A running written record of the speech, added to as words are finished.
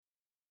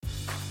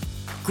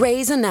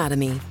Grey's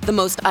Anatomy, the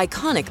most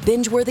iconic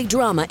binge-worthy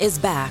drama, is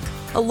back,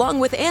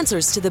 along with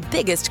answers to the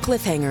biggest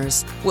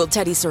cliffhangers. Will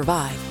Teddy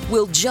survive?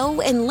 Will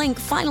Joe and Link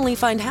finally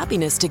find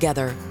happiness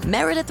together?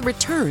 Meredith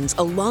returns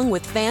along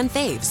with fan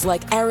faves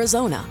like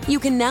Arizona. You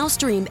can now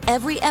stream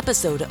every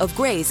episode of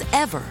Grey's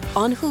ever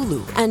on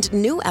Hulu, and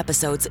new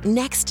episodes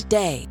next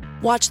day.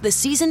 Watch the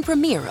season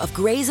premiere of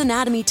Grey's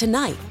Anatomy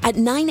tonight at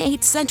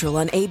 9/8 Central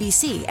on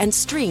ABC and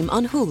stream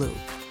on Hulu.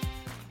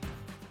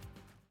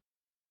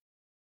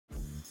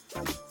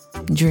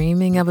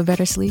 Dreaming of a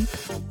better sleep?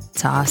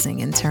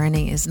 Tossing and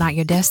turning is not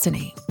your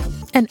destiny.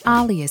 And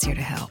Ollie is here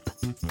to help.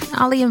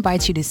 Ollie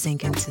invites you to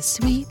sink into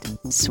sweet,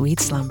 sweet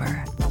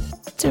slumber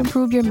to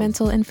improve your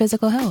mental and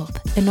physical health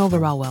and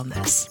overall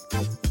wellness.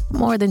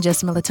 More than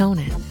just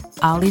melatonin,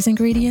 Ollie's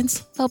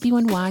ingredients help you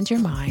unwind your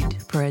mind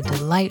for a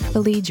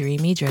delightfully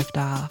dreamy drift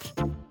off.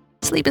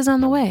 Sleep is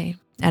on the way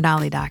at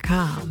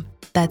Ollie.com.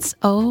 That's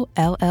OLLY.com.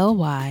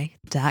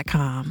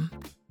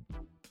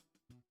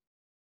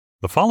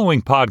 The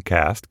following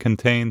podcast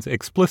contains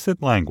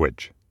explicit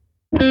language.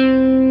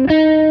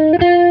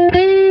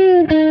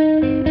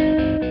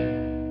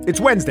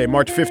 It's Wednesday,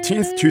 March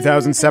 15th,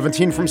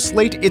 2017. From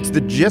Slate, it's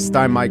The Gist.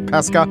 I'm Mike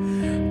Pesca.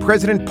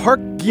 President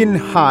Park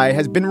Geun-hye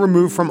has been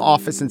removed from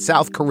office in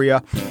South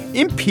Korea,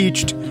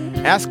 impeached,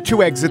 asked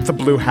to exit the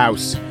Blue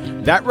House.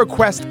 That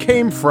request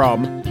came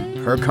from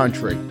her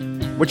country.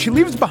 What she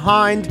leaves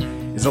behind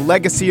is a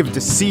legacy of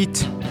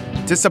deceit,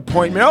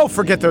 disappointment. Oh,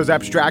 forget those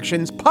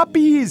abstractions.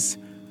 Puppies!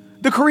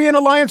 The Korean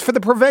Alliance for the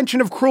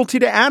Prevention of Cruelty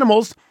to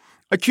Animals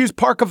accused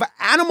Park of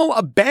animal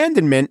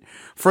abandonment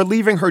for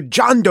leaving her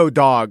Jondo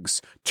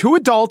dogs, 2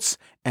 adults,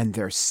 and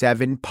their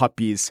 7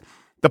 puppies.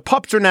 The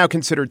pups are now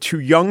considered too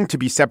young to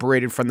be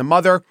separated from the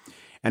mother,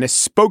 and a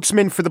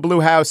spokesman for the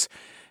Blue House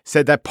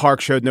said that Park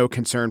showed no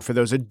concern for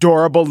those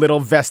adorable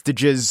little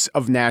vestiges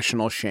of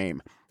national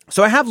shame.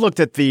 So I have looked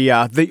at the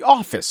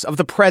office of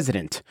the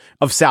president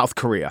of South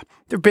Korea.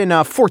 There have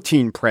been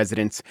 14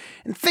 presidents,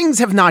 and things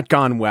have not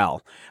gone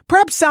well.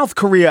 Perhaps South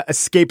Korea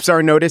escapes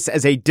our notice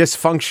as a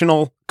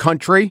dysfunctional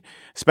country,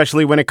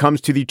 especially when it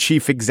comes to the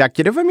chief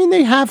executive. I mean,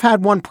 they have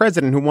had one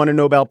president who won a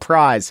Nobel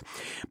Prize,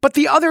 but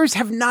the others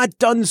have not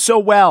done so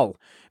well.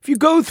 If you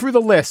go through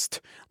the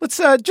list,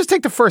 let's just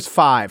take the first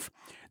 5.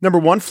 Number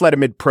 1, fled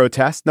amid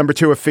protest. Number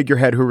 2, a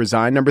figurehead who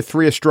resigned. Number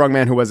 3, a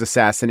strongman who was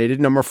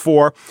assassinated. Number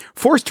 4,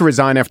 forced to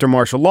resign after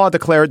martial law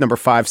declared. Number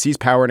 5, seized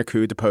power in a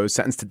coup, deposed,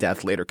 sentenced to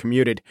death, later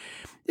commuted.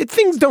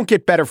 Things don't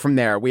get better from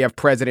there. We have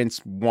presidents,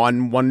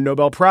 one won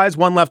Nobel Prize,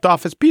 one left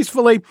office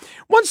peacefully.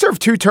 One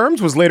served 2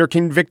 terms, was later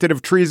convicted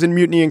of treason,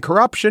 mutiny, and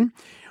corruption.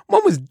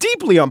 One was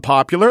deeply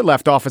unpopular,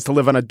 left office to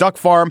live on a duck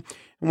farm,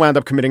 and wound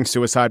up committing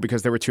suicide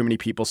because there were too many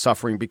people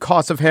suffering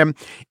because of him.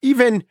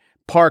 Even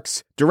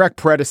Park's direct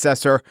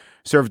predecessor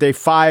served a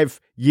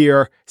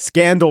 5-year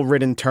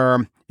scandal-ridden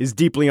term, is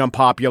deeply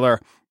unpopular.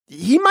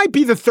 He might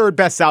be the 3rd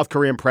best South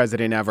Korean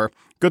president ever.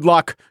 Good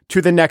luck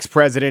to the next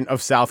president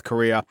of South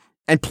Korea.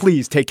 And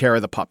please take care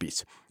of the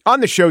puppies. On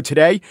the show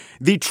today,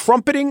 the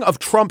trumpeting of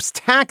Trump's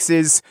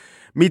taxes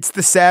meets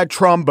the sad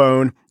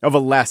trombone of a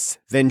less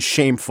than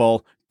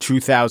shameful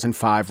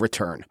 2005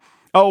 return.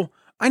 Oh,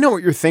 I know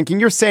what you're thinking.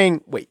 You're saying,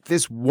 wait,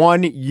 this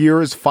 1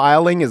 year's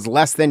filing is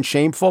less than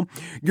shameful?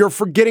 You're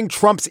forgetting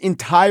Trump's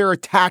entire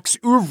tax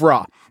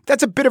oeuvre.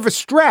 That's a bit of a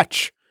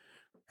stretch.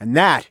 And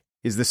that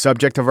is the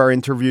subject of our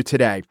interview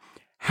today.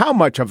 How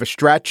much of a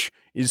stretch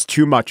is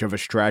too much of a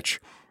stretch?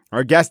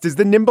 Our guest is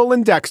the nimble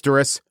and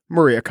dexterous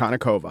Maria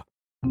Konnikova.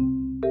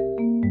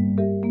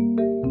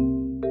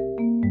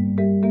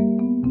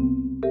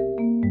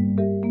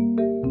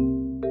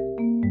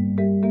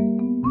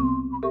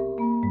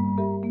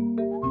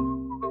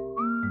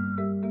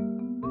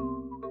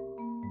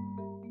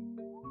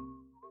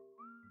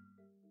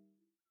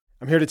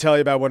 I'm here to tell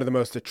you about one of the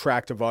most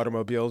attractive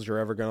automobiles you're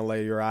ever going to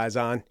lay your eyes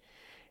on.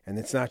 And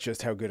it's not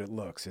just how good it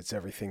looks, it's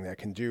everything that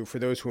can do. For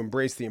those who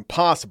embrace the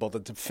impossible, the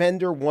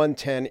Defender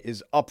 110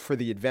 is up for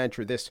the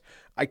adventure. This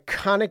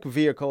iconic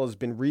vehicle has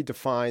been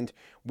redefined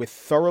with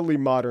thoroughly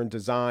modern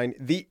design.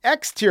 The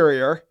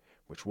exterior,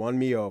 which won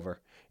me over,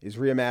 is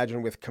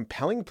reimagined with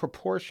compelling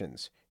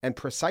proportions and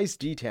precise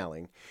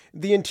detailing.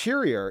 The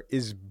interior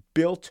is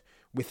built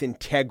with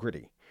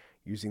integrity,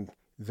 using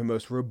the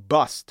most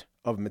robust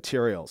of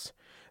materials.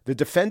 The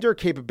Defender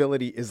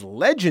capability is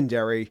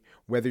legendary,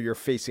 whether you're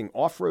facing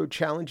off-road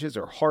challenges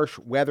or harsh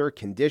weather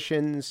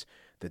conditions.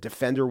 The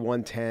Defender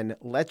 110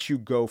 lets you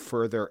go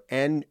further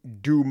and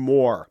do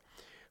more.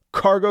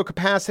 Cargo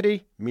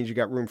capacity means you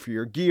got room for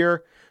your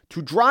gear.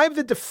 To drive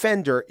the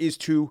Defender is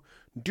to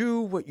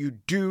do what you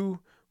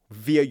do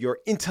via your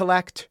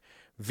intellect,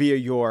 via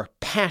your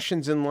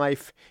passions in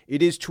life.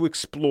 It is to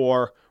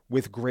explore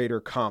with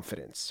greater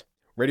confidence.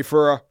 Ready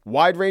for a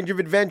wide range of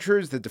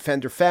adventures? The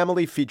Defender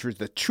family features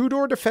the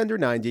 2-door Defender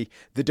 90,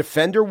 the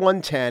Defender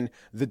 110,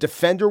 the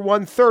Defender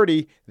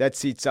 130 that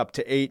seats up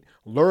to 8.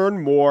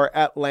 Learn more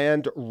at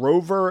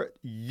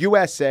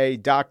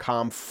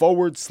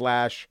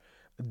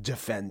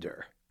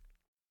LandRoverUSA.com/Defender.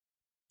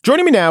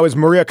 Joining me now is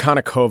Maria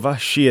Konnikova.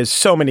 She is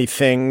so many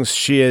things.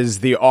 She is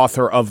the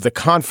author of The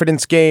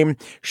Confidence Game.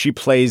 She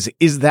plays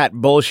Is That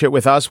Bullshit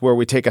with Us, where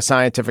we take a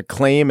scientific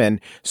claim and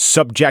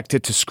subject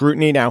it to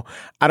scrutiny. Now,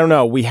 I don't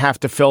know. We have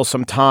to fill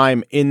some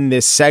time in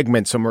this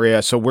segment, so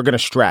Maria, so we're going to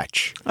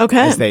stretch,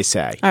 as they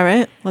say. All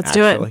right, let's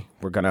do it.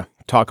 We're going to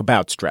talk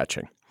about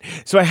stretching.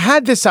 So I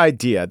had this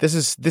idea. This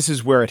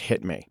is where it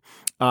hit me.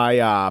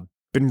 I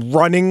been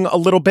running a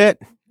little bit.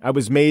 I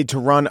was made to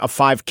run a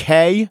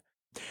 5K.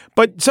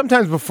 But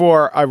sometimes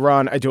before I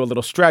run, I do a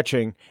little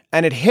stretching,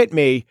 and it hit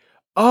me,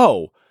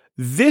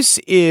 this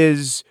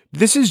is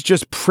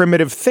just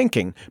primitive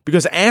thinking,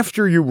 because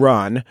after you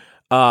run,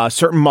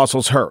 certain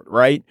muscles hurt,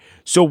 right?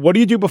 So what do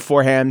you do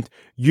beforehand?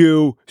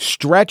 You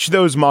stretch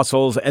those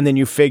muscles, and then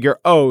you figure,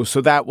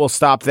 so that will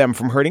stop them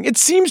from hurting. It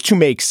seems to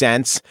make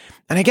sense,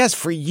 and I guess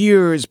for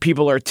years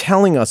people are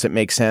telling us it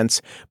makes sense,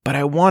 but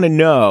I want to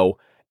know,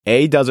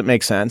 A, does it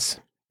make sense?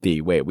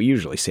 The way we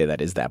usually say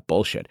that is that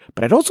bullshit.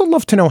 But I'd also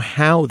love to know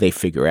how they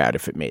figure out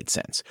if it made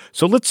sense.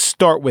 So let's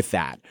start with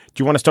that.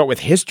 Do you want to start with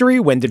history?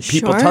 When did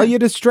people tell you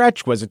to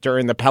stretch? Was it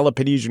during the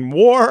Peloponnesian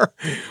War?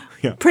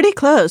 Yeah. Pretty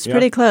close.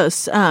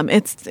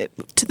 It's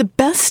to the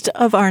best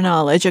of our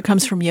knowledge, it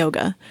comes from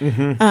yoga.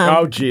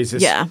 Mm-hmm.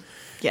 Jesus. Yeah.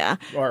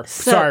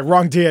 Sorry,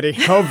 wrong deity.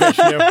 Oh,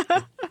 Vishnu.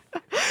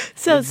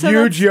 So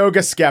huge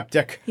yoga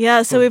skeptic.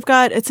 Yeah, so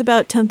it's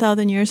about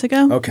 10,000 years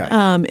ago. Okay.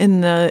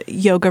 In the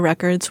yoga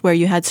records where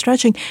you had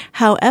stretching.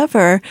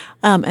 However,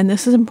 and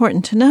this is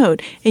important to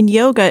note, in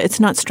yoga, it's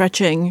not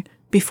stretching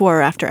before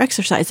or after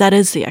exercise. That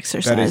is the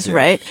exercise,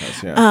 right?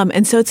 Exercise, yeah.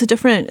 And so it's a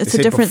different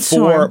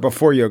form.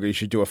 Before yoga, you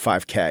should do a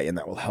 5K, and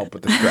that will help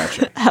with the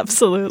stretching.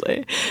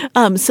 Absolutely.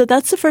 So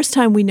that's the first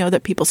time we know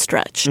that people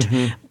stretched.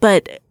 Mm-hmm.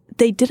 But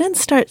they didn't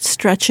start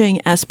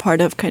stretching as part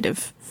of kind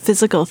of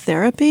physical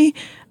therapy,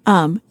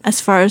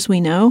 as far as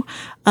we know,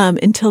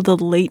 until the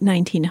late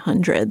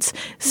 1900s.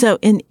 So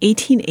in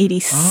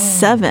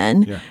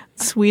 1887,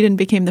 Sweden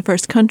became the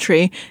first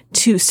country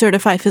to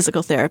certify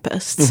physical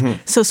therapists.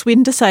 Mm-hmm. So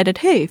Sweden decided,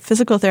 hey,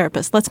 physical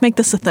therapists, let's make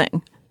this a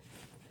thing.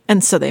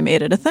 And so they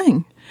made it a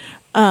thing.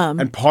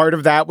 And part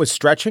of that was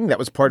stretching? That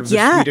was part of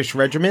the Swedish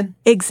regimen?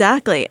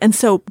 Exactly. And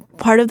so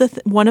part of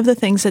one of the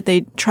things that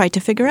they tried to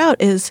figure out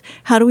is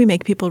how do we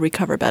make people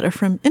recover better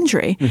from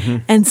injury? Mm-hmm.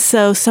 And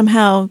so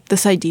somehow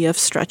this idea of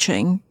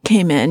stretching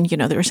came in.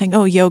 They were saying,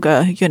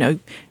 yoga,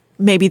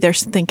 maybe they're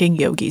thinking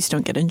yogis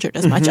don't get injured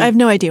as much. I have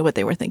no idea what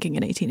they were thinking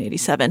in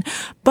 1887.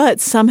 But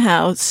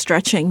somehow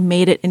stretching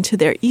made it into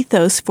their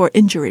ethos for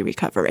injury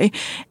recovery.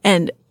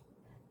 And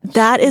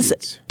that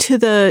is, to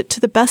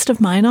the best of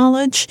my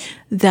knowledge,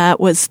 that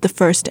was the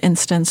first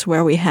instance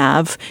where we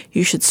have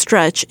you should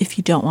stretch if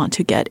you don't want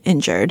to get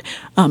injured,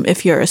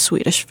 if you're a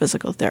Swedish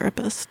physical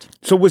therapist.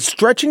 So was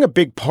stretching a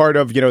big part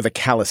of, the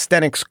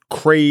calisthenics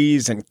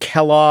craze and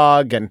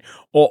Kellogg and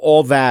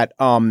all that,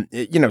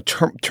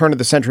 turn of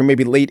the century,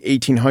 maybe late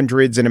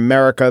 1800s in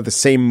America, the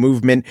same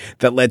movement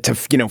that led to,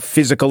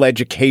 physical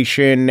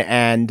education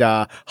and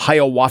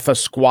Hiawatha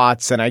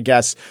squats, and I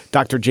guess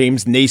Dr.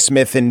 James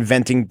Naismith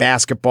inventing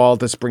basketball at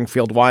the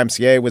Springfield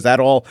YMCA.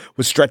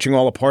 Was stretching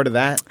all a part of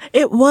that?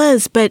 It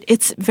was, but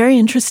it's very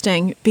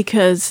interesting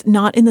because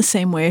not in the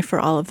same way for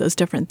all of those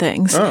different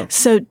things. Oh.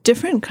 So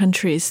different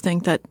countries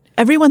think that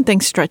everyone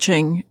thinks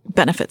stretching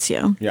benefits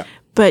you. Yeah.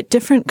 But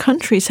different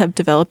countries have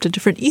developed a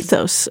different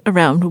ethos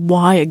around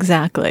why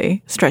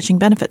exactly stretching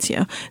benefits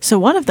you. So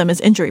one of them is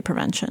injury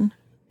prevention.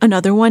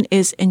 Another one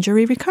is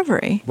injury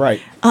recovery.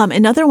 Right.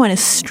 Another one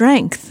is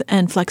strength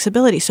and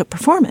flexibility, so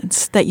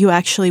performance, that you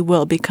actually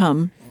will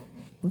become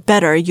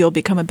better. You'll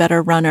become a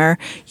better runner.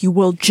 You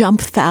will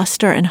jump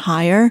faster and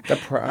higher.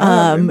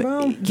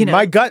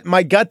 My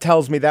gut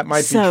tells me that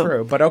might be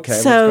true, but okay.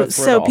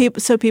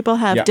 So people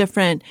have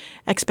different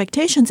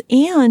expectations,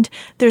 and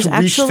there's to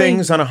reach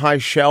things on a high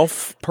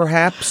shelf,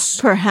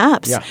 perhaps.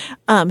 Yeah.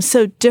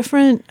 So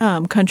different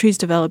countries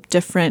develop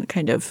different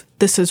kind of.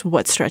 This is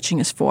what stretching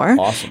is for.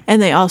 Awesome.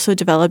 And they also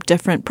develop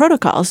different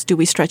protocols. Do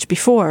we stretch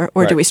before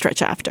or do we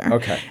stretch after?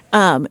 Okay.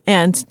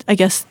 And I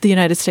guess the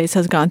United States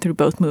has gone through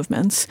both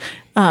movements.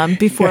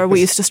 Before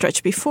we used to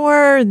stretch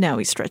before, now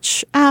we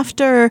stretch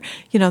after.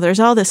 There's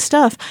all this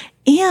stuff.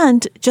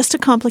 And just to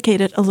complicate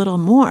it a little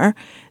more,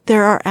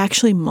 there are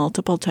actually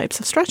multiple types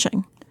of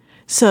stretching.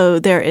 So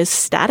there is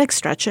static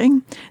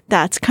stretching.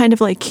 That's kind of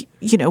like,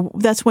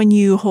 that's when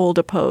you hold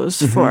a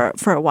pose for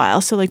a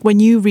while. So like when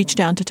you reach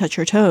down to touch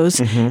your toes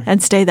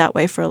and stay that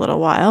way for a little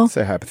while.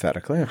 Say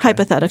hypothetically. Okay.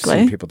 Hypothetically. I've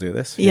seen people do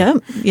this.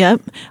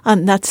 Yep.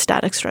 That's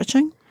static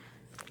stretching.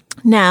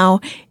 Now,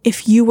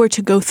 if you were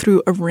to go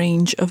through a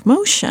range of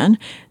motion,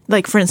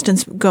 like for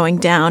instance, going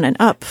down and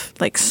up,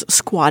 like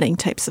squatting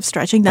types of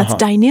stretching, that's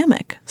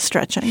dynamic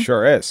stretching.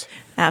 Sure is.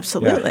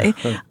 Absolutely.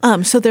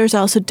 Yeah. So there's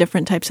also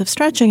different types of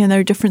stretching, and there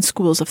are different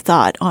schools of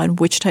thought on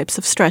which types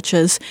of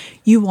stretches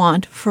you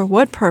want for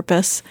what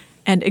purpose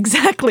and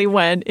exactly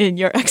when in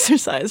your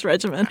exercise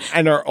regimen.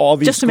 And are all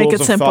these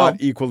schools of thought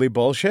equally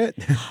bullshit?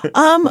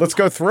 Let's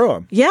go through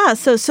them. Yeah.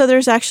 So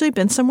there's actually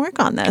been some work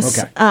on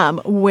this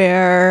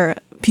where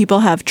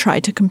people have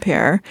tried to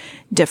compare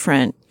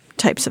different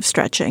types of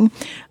stretching.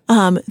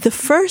 The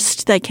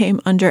first that came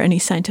under any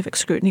scientific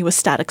scrutiny was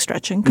static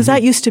stretching, because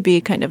that used to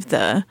be kind of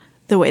the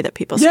way that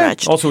people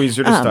stretched. Also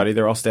easier to study.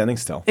 They're all standing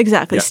still.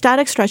 Exactly. Yeah.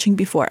 Static stretching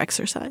before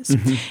exercise.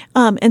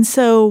 And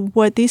so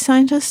what these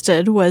scientists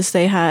did was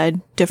they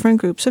had different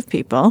groups of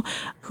people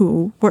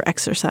who were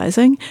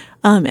exercising,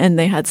 and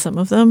they had some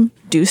of them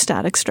do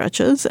static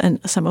stretches and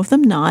some of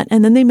them not.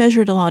 And then they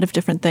measured a lot of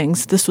different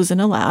things. This was in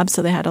a lab,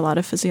 so they had a lot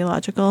of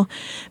physiological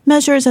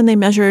measures, and they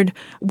measured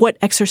what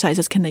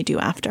exercises can they do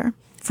after.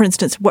 For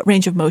instance, what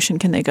range of motion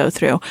can they go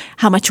through?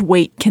 How much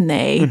weight can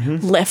they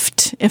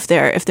lift if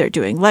they're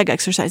doing leg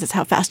exercises?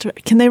 How fast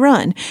can they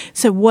run?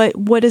 So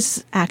what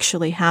is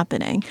actually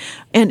happening?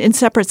 And in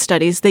separate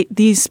studies,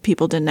 these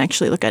people didn't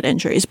actually look at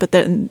injuries, but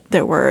then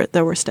there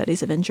were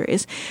studies of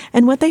injuries.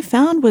 And what they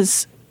found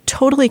was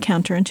totally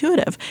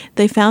counterintuitive.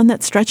 They found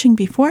that stretching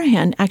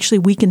beforehand actually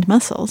weakened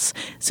muscles.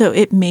 So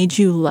it made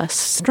you less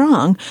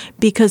strong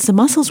because the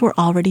muscles were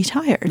already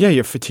tired. Yeah,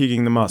 you're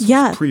fatiguing the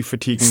muscles,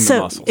 pre-fatiguing the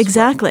muscles.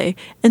 Exactly. Right.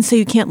 And so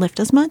you can't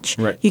lift as much.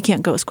 Right. You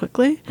can't go as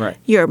quickly. Right.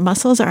 Your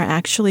muscles are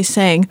actually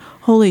saying,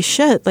 holy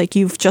shit, like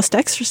you've just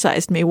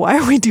exercised me. Why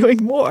are we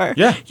doing more?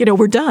 Yeah.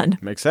 We're done.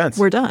 Makes sense.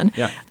 We're done.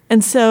 Yeah.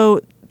 And so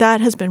that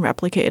has been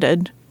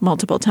replicated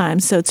multiple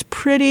times. So it's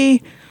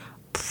pretty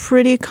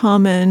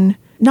common.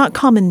 Not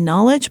common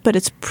knowledge, but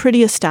it's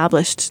pretty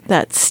established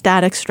that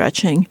static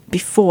stretching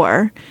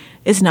before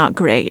is not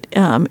great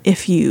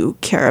if you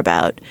care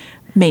about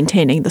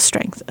maintaining the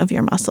strength of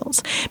your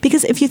muscles.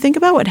 Because if you think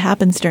about what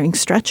happens during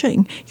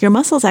stretching, your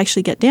muscles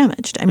actually get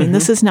damaged. I mean,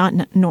 this is not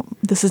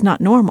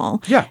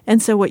normal. Yeah.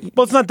 And so well,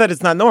 it's not that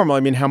it's not normal. I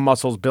mean, how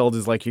muscles build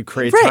is like you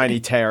create tiny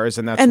tears,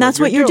 and that's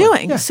what you're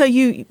doing. Yeah. So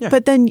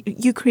but then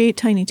you create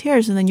tiny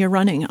tears, and then you're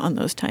running on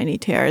those tiny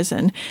tears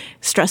and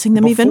stressing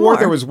them even more.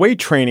 Before there was weight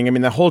training, I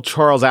mean, the whole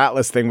Charles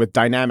Atlas thing with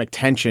dynamic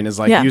tension is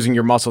like using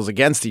your muscles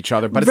against each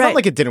other. But it's not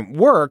like it didn't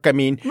work. I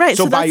mean,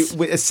 so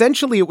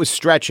essentially it was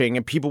stretching,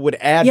 and people would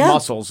add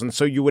muscles. And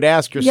so you would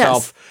ask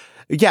yourself,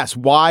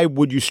 why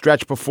would you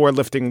stretch before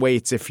lifting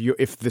weights if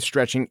the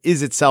stretching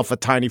is itself a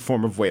tiny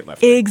form of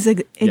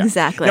weightlifting?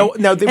 Exactly. Now,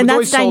 and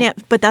that's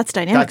dynamic. But that's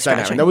dynamic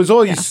stretching. That was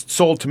always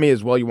sold to me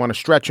as well. You want to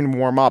stretch and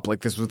warm up,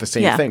 like this was the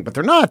same thing, but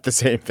they're not the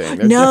same thing.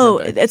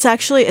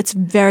 It's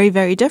very,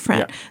 very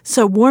different. Yeah.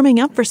 So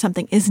warming up for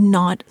something is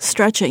not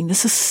stretching.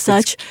 This is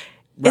such.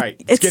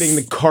 It's getting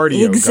the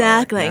cardio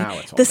exactly.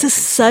 going. This is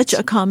such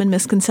a common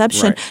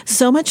misconception. Right.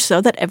 So much so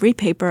that every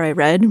paper I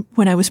read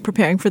when I was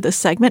preparing for this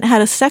segment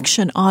had a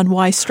section on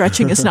why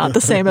stretching is not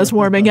the same as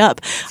warming up.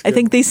 I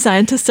think these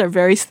scientists are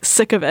very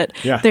sick of it.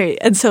 Yeah.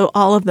 And so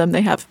all of them,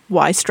 they have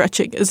why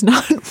stretching is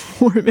not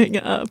warming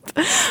up.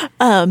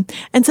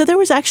 And so there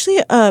was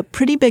actually a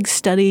pretty big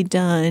study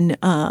done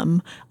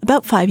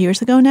about 5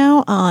 years ago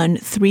now on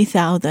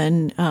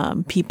 3,000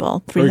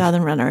 people,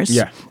 3,000 runners.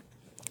 Yeah.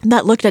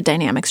 That looked at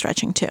dynamic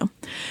stretching too.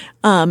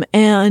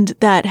 And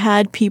that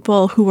had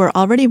people who were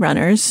already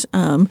runners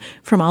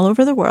from all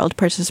over the world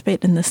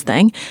participate in this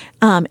thing.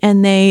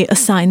 And they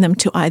assigned them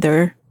to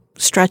either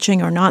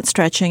stretching or not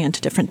stretching and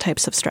to different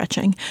types of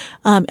stretching.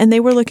 And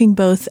they were looking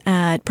both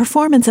at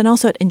performance and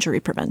also at injury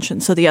prevention.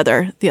 So the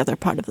other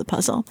part of the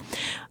puzzle.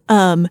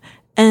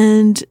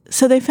 And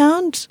so they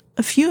found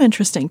a few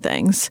interesting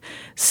things.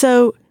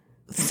 So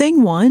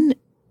thing one,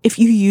 if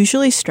you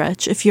usually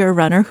stretch, if you're a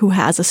runner who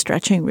has a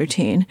stretching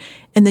routine,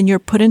 and then you're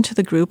put into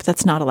the group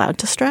that's not allowed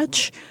to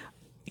stretch,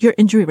 your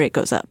injury rate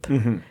goes up.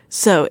 Mm-hmm.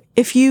 So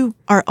if you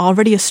are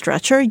already a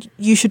stretcher,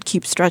 you should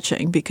keep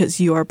stretching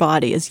because your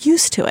body is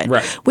used to it.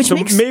 Right.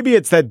 Maybe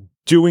it's that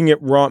doing it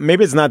wrong.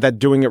 Maybe it's not that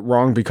doing it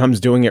wrong becomes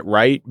doing it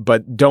right,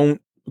 but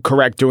don't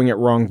correct doing it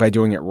wrong by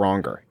doing it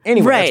wronger.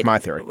 Anyway, That's my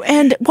theory.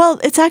 And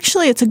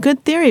it's a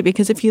good theory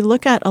because if you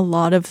look at a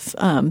lot of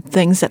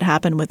things that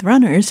happen with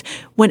runners,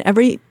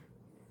 whenever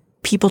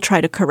people try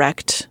to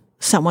correct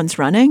someone's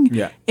running,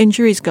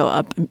 injuries go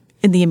up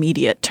in the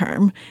immediate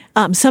term.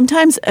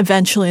 Sometimes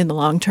eventually in the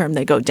long term,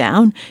 they go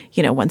down,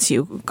 once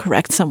you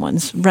correct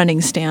someone's running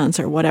stance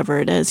or whatever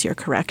it is you're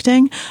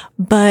correcting.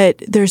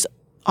 But there's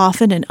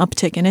often an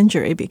uptick in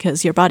injury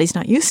because your body's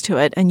not used to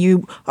it and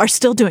you are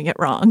still doing it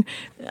wrong.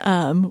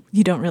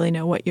 You don't really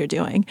know what you're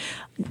doing.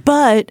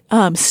 But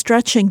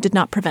stretching did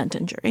not prevent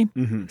injury.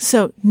 Mm-hmm.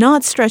 So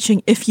not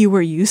stretching, if you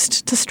were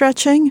used to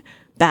stretching,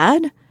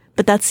 bad.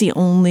 But that's the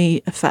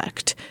only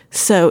effect.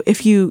 So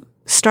if you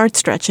start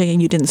stretching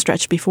and you didn't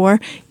stretch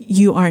before,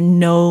 you are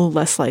no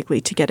less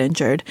likely to get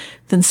injured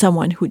than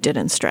someone who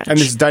didn't stretch. And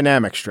this is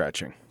dynamic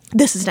stretching.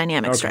 This is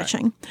dynamic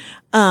stretching.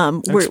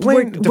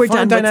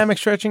 Define dynamic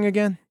stretching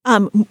again.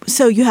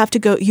 So you have to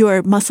go.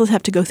 Your muscles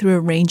have to go through a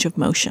range of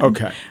motion.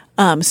 Okay.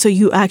 So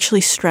you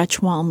actually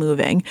stretch while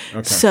moving.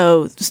 Okay.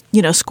 So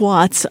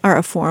squats are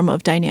a form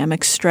of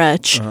dynamic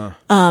stretch.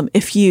 Uh-huh.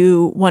 If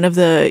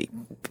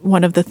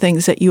one of the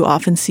things that you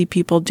often see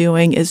people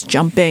doing is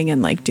jumping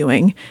and like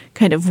doing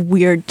kind of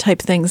weird type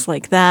things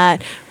like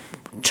that,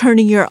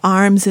 turning your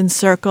arms in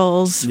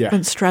circles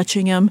and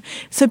stretching them.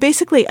 So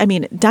basically, I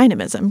mean,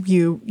 dynamism,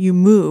 you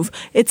move.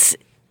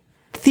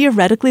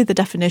 theoretically, the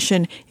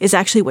definition is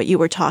actually what you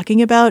were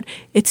talking about.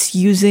 It's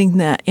using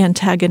the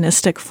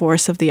antagonistic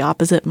force of the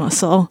opposite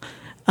muscle.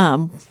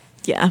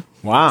 Yeah.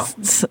 Wow.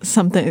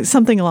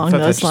 Something along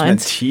those Just meant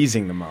lines.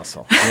 teasing the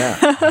muscle.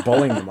 Yeah.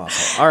 Bullying the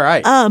muscle. All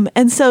right.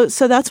 And so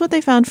that's what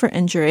they found for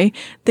injury.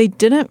 They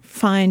didn't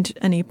find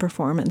any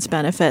performance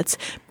benefits.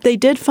 They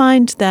did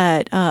find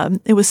that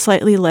it was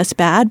slightly less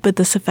bad, but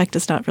this effect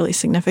is not really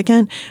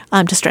significant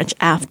to stretch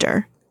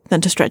after than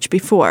to stretch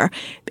before.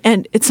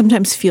 And it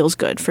sometimes feels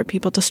good for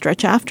people to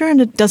stretch after, and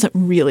it doesn't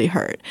really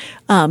hurt.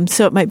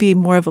 So it might be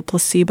more of a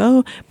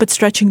placebo, but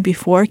stretching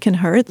before can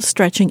hurt.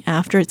 Stretching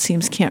after, it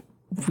seems, can't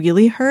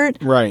really hurt.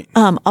 Right.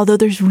 Although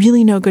there's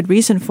really no good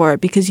reason for it,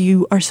 because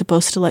you are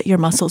supposed to let your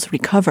muscles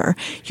recover.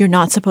 You're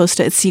not supposed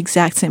to, it's the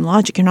exact same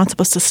logic. You're not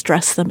supposed to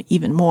stress them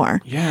even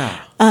more.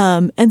 Yeah.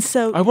 And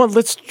so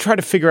let's try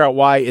to figure out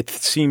why it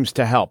seems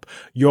to help.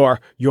 Your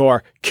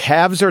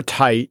calves are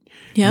tight.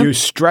 Yep. You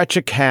stretch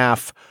a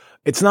calf.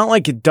 It's not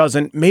like it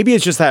doesn't. Maybe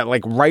it's just that,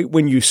 like, right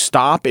when you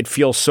stop, it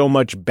feels so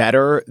much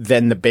better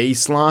than the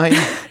baseline.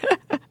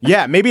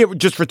 Yeah, maybe it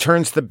just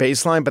returns to the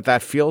baseline, but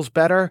that feels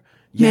better.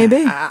 Yeah,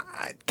 maybe.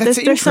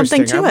 That's there's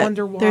something to I it.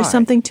 wonder why. There's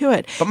something to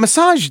it. But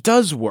massage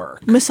does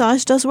work.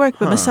 Massage does work,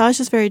 but massage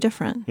is very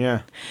different.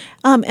 Yeah.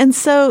 And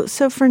so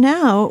for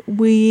now,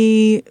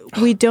 we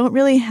don't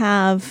really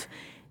have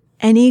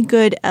any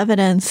good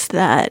evidence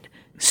that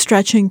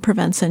stretching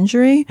prevents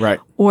injury, Right.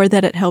 or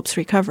that it helps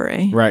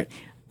recovery. Right.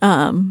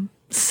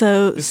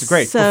 So This is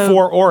great. So,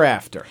 before or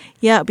after.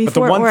 Yeah,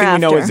 before or But the one thing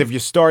after. we know is if you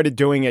started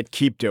doing it,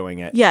 keep doing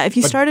it. Yeah, if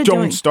you But started don't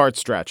doing start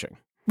stretching.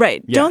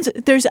 right. Yeah.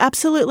 There's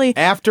absolutely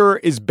After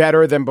is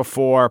better than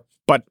before,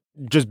 but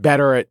just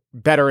better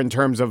in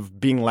terms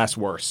of being less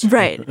worse.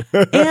 right.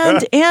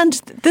 And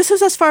this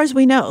is as far as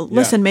we know.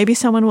 Listen, maybe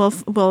someone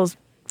will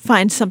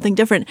find something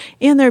different.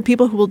 And there are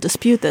people who will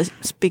dispute this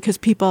because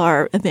people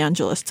are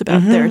evangelists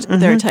about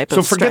their type So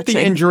of forget stretching.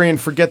 the injury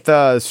and forget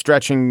the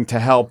stretching to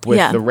help with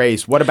Yeah. the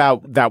race. What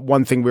about that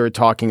one thing we were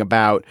talking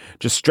about,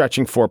 just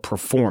stretching for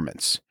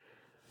performance?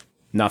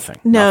 Nothing.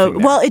 No, Nothing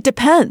there. well, it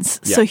depends.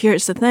 Yeah. So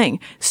here's the thing.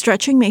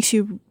 Stretching makes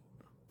you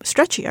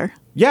stretchier.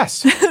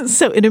 Yes.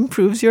 So it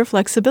improves your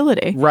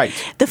flexibility. Right.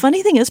 The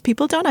funny thing is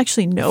people don't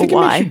actually know I think it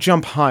why. makes you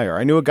jump higher.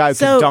 I knew a guy who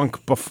So- could dunk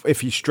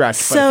if he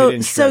stretched, but if he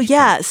didn't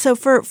stretch. So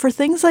for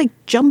things like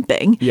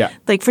jumping, Yeah.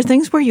 like for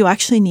things where you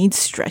actually need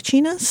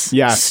stretchiness,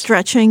 Yes.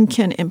 stretching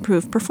can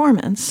improve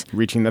performance.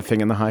 Reaching the thing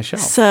in the high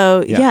shelf.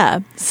 So Yeah.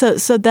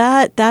 so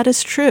that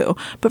is true.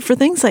 But for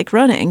things like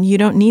running, you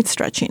don't need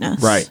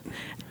stretchiness. Right.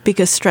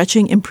 Because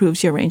stretching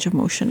improves your range of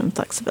motion and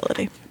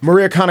flexibility.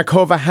 Maria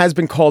Konnikova has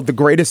been called the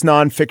greatest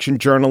nonfiction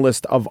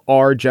journalist of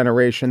our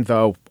generation,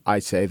 though I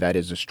say that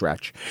is a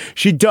stretch.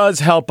 She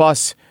does help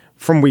us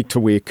from week to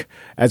week,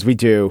 as we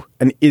do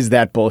an Is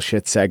That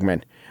Bullshit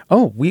segment.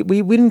 Oh, we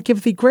didn't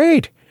give the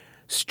grade.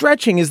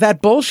 Stretching, is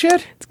that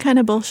bullshit? It's kind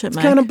of bullshit,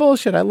 Mike. Kind of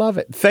bullshit. I love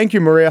it. Thank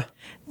you, Maria.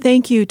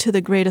 Thank you to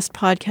the greatest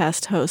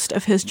podcast host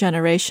of his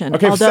generation.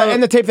 Okay, although,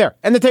 end the tape there.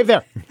 End the tape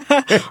there.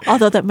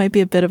 although that might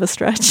be a bit of a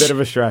stretch. Bit of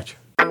a stretch.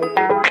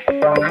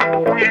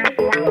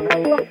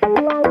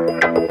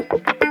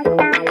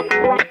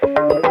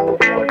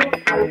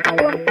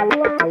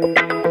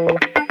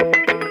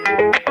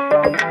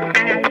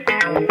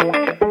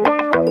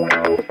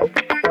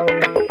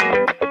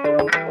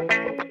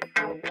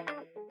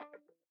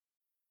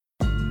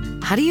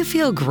 How do you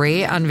feel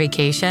great on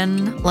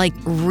vacation? Like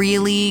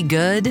really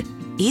good?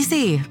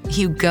 Easy.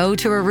 You go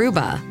to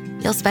Aruba.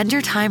 You'll spend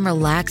your time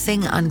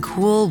relaxing on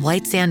cool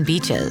white sand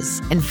beaches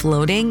and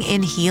floating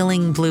in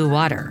healing blue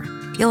water.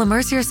 You'll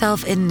immerse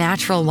yourself in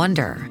natural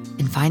wonder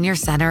and find your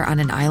center on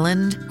an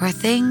island where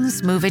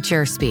things move at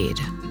your speed.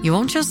 You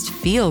won't just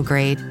feel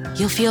great,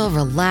 you'll feel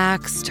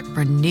relaxed,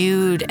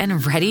 renewed,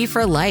 and ready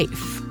for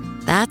life.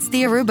 That's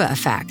the Aruba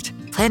effect.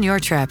 Plan your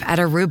trip at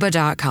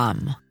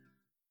Aruba.com.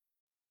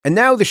 And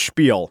now the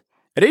spiel.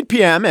 At 8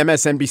 p.m.,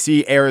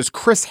 MSNBC airs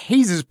Chris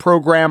Hayes'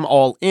 program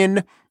All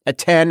In. At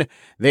 10,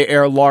 they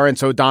air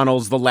Lawrence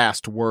O'Donnell's The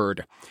Last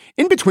Word.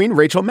 In between,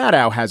 Rachel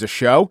Maddow has a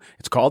show.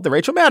 It's called The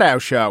Rachel Maddow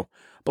Show.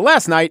 But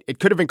last night, it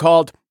could have been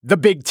called The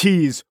Big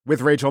Tease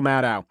with Rachel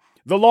Maddow.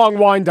 The Long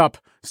Wind-Up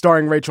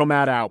starring Rachel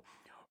Maddow.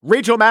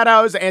 Rachel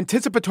Maddow's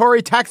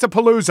Anticipatory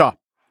Taxapalooza.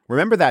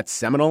 Remember that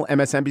seminal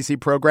MSNBC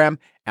program,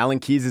 Alan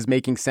Keyes is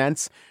Making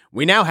Sense?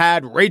 We now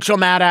had Rachel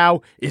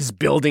Maddow is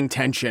Building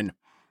Tension.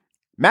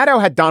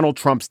 Maddow had Donald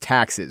Trump's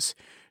taxes.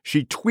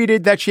 She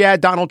tweeted that she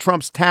had Donald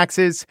Trump's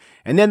taxes,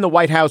 and then the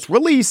White House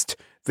released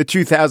the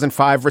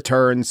 2005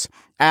 returns,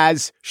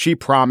 as she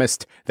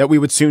promised that we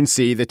would soon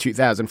see the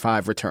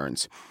 2005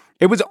 returns.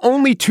 It was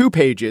only 2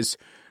 pages,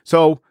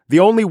 so the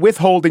only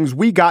withholdings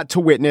we got to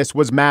witness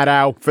was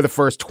Maddow for the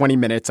first 20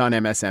 minutes on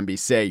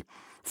MSNBC.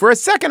 For a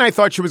second, I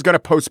thought she was going to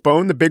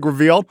postpone the big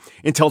reveal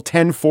until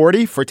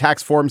 10:40 for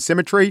tax form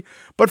symmetry.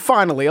 But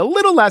finally, a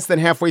little less than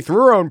halfway through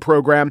her own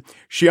program,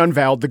 she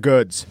unveiled the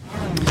goods.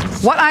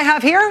 What I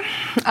have here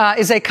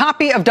is a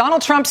copy of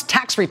Donald Trump's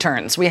tax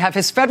returns. We have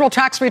his federal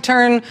tax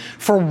return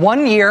for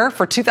 1 year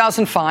for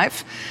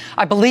 2005.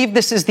 I believe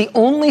this is the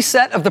only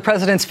set of the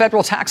president's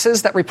federal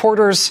taxes that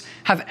reporters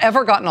have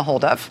ever gotten a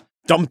hold of.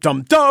 Dum,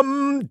 dum,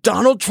 dum.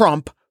 Donald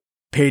Trump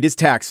paid his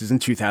taxes in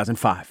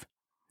 2005.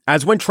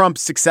 As when Trump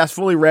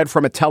successfully read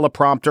from a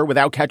teleprompter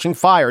without catching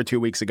fire 2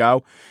 weeks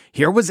ago,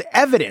 here was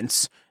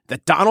evidence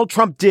that Donald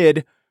Trump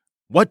did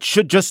what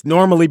should just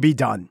normally be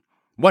done,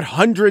 what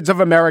hundreds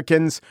of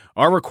Americans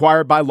are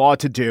required by law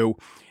to do,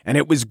 and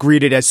it was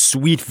greeted as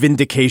sweet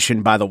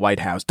vindication by the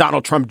White House.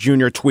 Donald Trump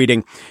Jr.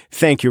 tweeting,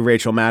 "Thank you,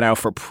 Rachel Maddow,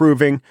 for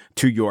proving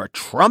to your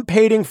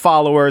Trump-hating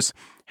followers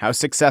how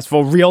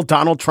successful real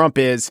Donald Trump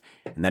is,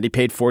 and that he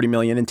paid $40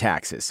 million in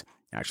taxes."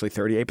 Actually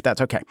 38, but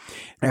that's okay.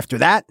 After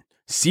that,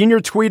 Senior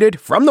tweeted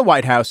from the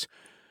White House,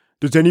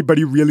 "Does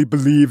anybody really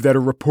believe that a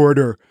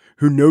reporter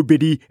who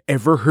nobody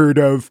ever heard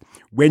of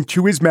went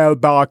to his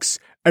mailbox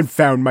and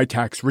found my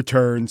tax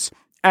returns?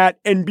 At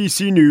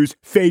NBC News,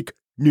 fake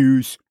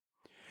news."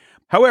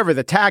 However,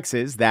 the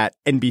taxes that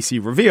NBC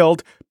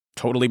revealed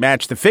totally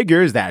matched the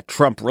figures that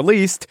Trump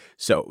released,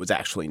 so it was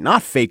actually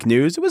not fake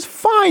news, it was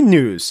fine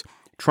news.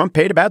 Trump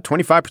paid about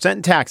 25%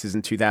 in taxes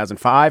in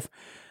 2005.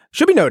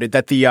 Should be noted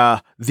that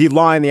the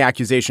line, the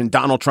accusation,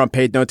 Donald Trump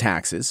paid no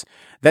taxes,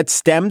 that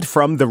stemmed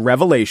from the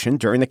revelation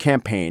during the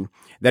campaign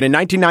that in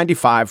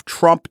 1995,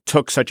 Trump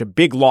took such a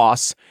big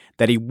loss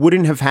that he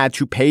wouldn't have had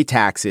to pay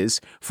taxes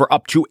for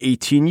up to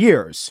 18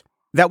 years.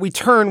 That we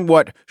turn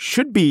what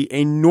should be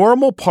a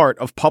normal part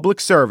of public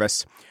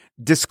service,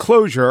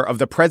 disclosure of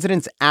the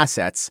president's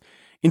assets,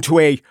 into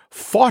a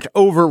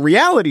fought-over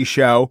reality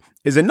show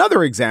is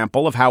another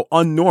example of how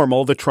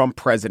unnormal the Trump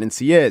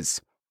presidency is.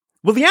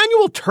 Will the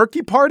annual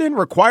turkey pardon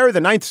require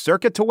the Ninth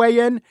Circuit to weigh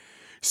in?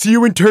 "See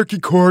you in turkey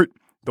court,"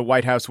 the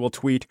White House will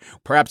tweet.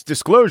 Perhaps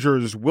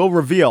disclosures will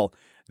reveal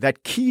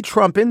that key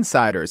Trump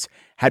insiders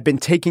had been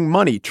taking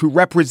money to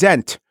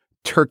represent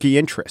turkey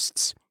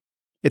interests.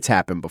 It's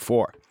happened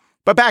before.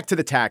 But back to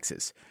the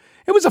taxes.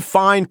 It was a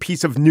fine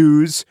piece of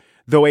news,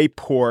 though a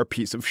poor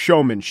piece of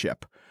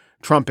showmanship.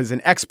 Trump is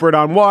an expert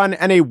on one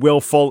and a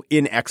willful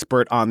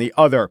inexpert on the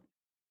other.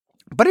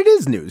 But it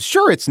is news.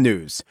 Sure, it's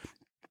news.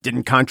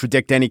 Didn't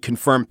contradict any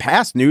confirmed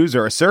past news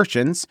or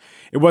assertions.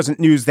 It wasn't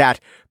news that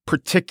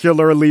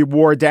particularly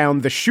wore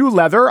down the shoe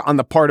leather on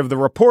the part of the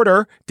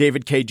reporter,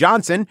 David K.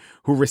 Johnson,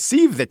 who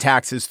received the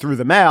taxes through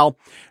the mail.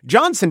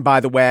 Johnson,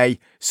 by the way,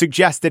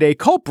 suggested a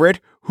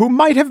culprit who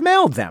might have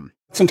mailed them.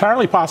 It's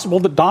entirely possible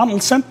that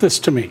Donald sent this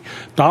to me.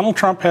 Donald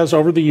Trump has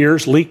over the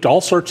years leaked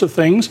all sorts of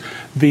things.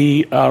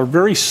 The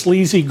very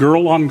sleazy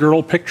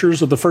girl-on-girl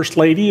pictures of the First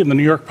Lady in the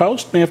New York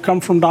Post may have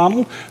come from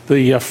Donald.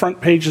 The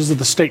front pages of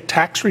the state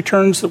tax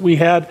returns that we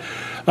had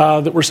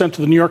that were sent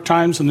to the New York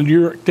Times and the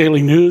New York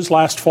Daily News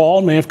last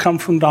fall may have come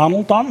from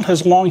Donald. Donald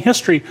has a long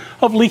history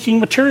of leaking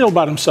material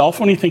about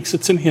himself when he thinks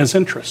it's in his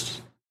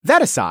interests.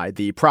 That aside,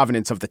 the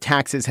provenance of the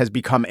taxes has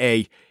become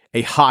a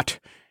hot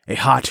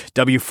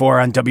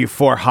W4 on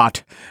W4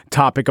 hot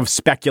topic of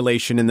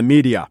speculation in the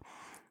media.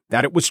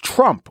 That it was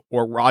Trump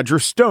or Roger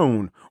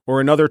Stone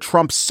or another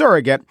Trump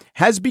surrogate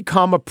has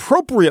become,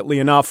 appropriately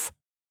enough,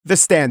 the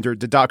standard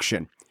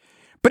deduction.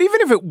 But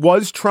even if it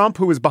was Trump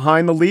who was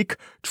behind the leak,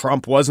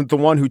 Trump wasn't the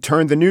one who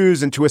turned the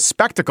news into a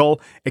spectacle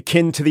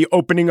akin to the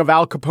opening of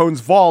Al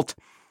Capone's vault.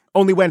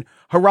 Only when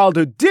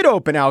Geraldo did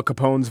open Al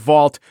Capone's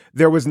vault,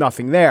 there was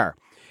nothing there.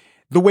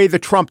 The way the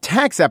Trump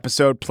tax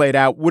episode played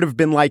out would have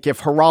been like if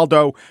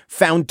Geraldo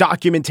found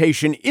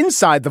documentation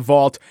inside the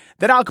vault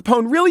that Al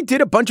Capone really did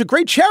a bunch of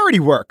great charity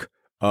work.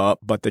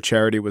 But the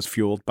charity was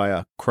fueled by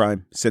a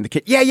crime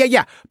syndicate.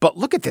 Yeah. But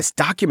look at this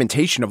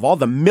documentation of all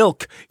the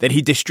milk that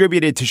he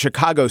distributed to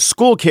Chicago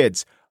school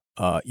kids.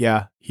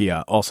 He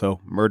also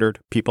murdered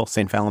people,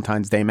 St.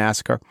 Valentine's Day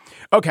massacre.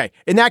 Okay,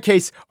 in that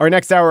case, our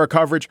next hour of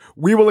coverage,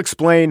 we will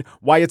explain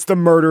why it's the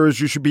murderers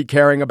you should be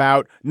caring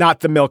about, not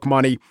the milk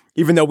money,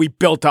 even though we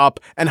built up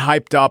and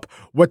hyped up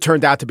what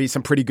turned out to be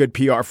some pretty good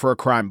PR for a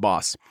crime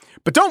boss.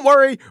 But don't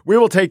worry, we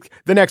will take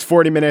the next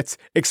 40 minutes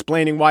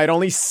explaining why it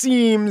only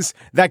seems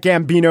that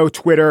Gambino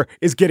Twitter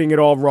is getting it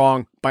all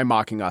wrong by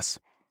mocking us.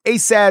 A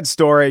sad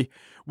story,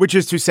 which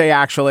is to say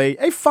actually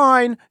a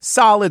fine,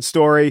 solid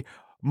story,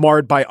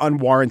 marred by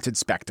unwarranted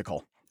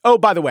spectacle. Oh,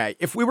 by the way,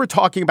 if we were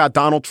talking about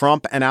Donald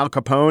Trump and Al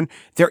Capone,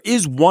 there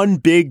is one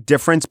big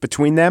difference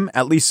between them,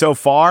 at least so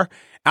far.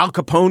 Al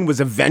Capone was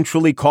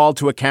eventually called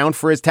to account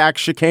for his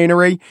tax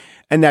chicanery,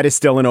 and that is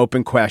still an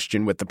open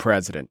question with the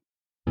president.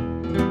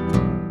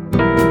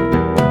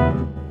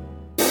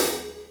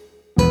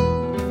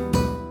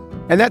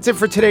 And that's it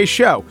for today's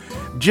show.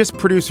 Gist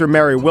producer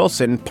Mary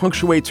Wilson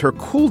punctuates her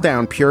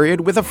cool-down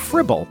period with a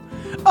fribble.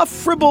 A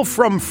fribble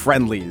from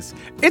Friendly's.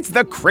 It's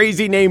the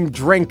crazy named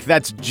drink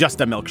that's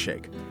just a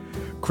milkshake.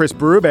 Chris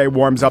Berube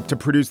warms up to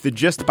produce the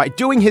Gist by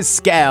doing his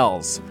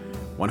scales.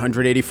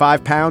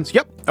 185 pounds.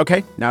 Yep.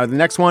 Okay. Now the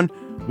next one.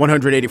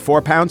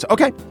 184 pounds?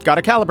 Okay,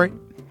 gotta calibrate.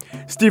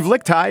 Steve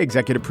Lickteig,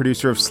 executive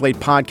producer of Slate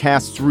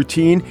Podcast's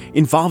routine,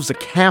 involves a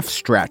calf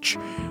stretch,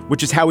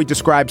 which is how he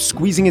describes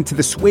squeezing into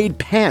the suede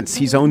pants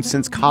he's owned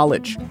since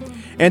college.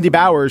 Andy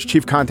Bowers,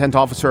 chief content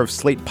officer of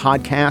Slate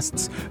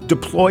Podcasts,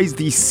 deploys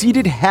the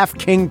seated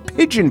half-king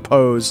pigeon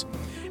pose,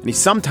 and he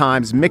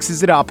sometimes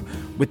mixes it up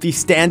with the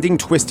standing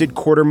twisted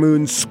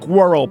quarter-moon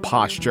squirrel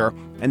posture,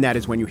 and that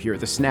is when you hear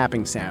the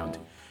snapping sound.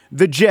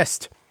 The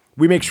gist: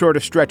 we make sure to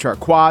stretch our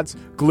quads,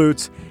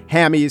 glutes,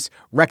 hammies,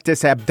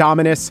 rectus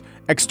abdominis,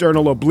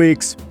 external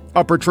obliques,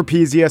 upper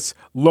trapezius,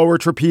 lower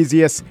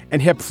trapezius,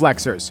 and hip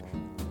flexors,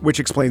 which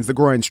explains the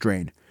groin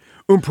strain.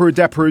 Umpru,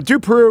 depru,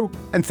 dupru,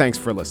 and thanks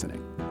for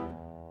listening.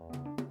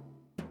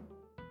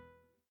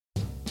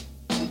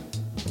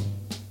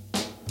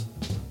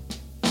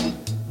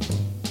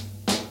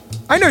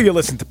 I know you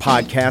listen to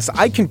podcasts.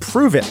 I can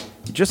prove it.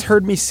 You just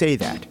heard me say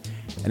that.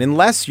 And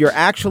unless you're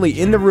actually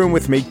in the room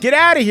with me, get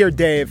out of here,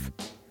 Dave.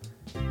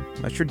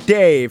 Unless you're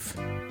Dave,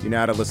 you know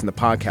how to listen to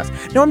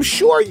podcasts. Now, I'm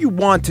sure you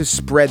want to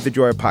spread the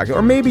joy of podcast.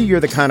 Or maybe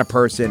you're the kind of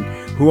person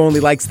who only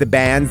likes the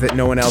bands that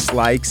no one else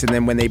likes. And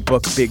then when they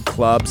book big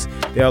clubs,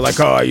 they're like,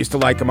 oh, I used to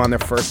like them on their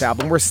first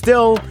album. We're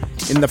still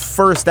in the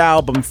first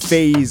album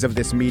phase of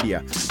this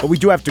media. But we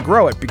do have to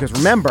grow it because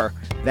remember,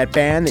 that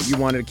band that you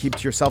wanted to keep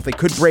to yourself, they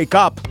could break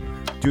up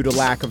due to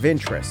lack of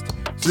interest.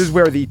 So this is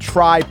where the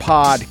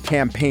tripod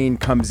campaign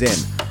comes in.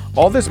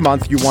 All this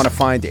month, you want to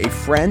find a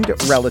friend,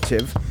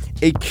 relative,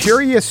 a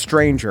curious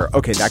stranger.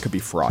 Okay, that could be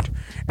fraught.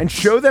 And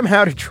show them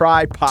how to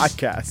try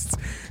podcasts.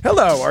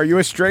 Hello, are you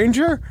a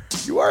stranger?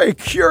 You are a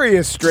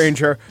curious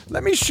stranger.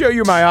 Let me show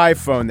you my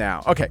iPhone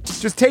now. Okay,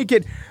 just take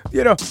it,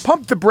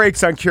 pump the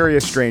brakes on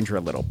curious stranger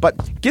a little.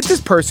 But get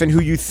this person who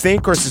you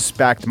think or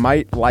suspect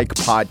might like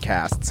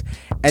podcasts,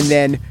 and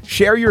then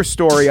share your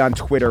story on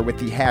Twitter with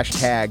the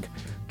hashtag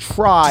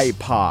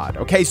tripod.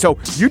 Okay, so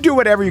you do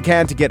whatever you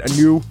can to get a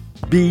new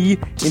bee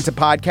into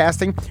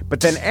podcasting, but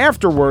then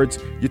afterwards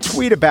you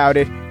tweet about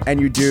it and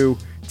you do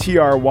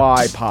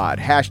TRY pod,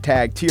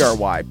 hashtag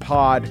TRY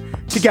pod.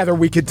 Together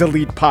we could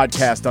delete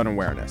podcast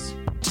unawareness.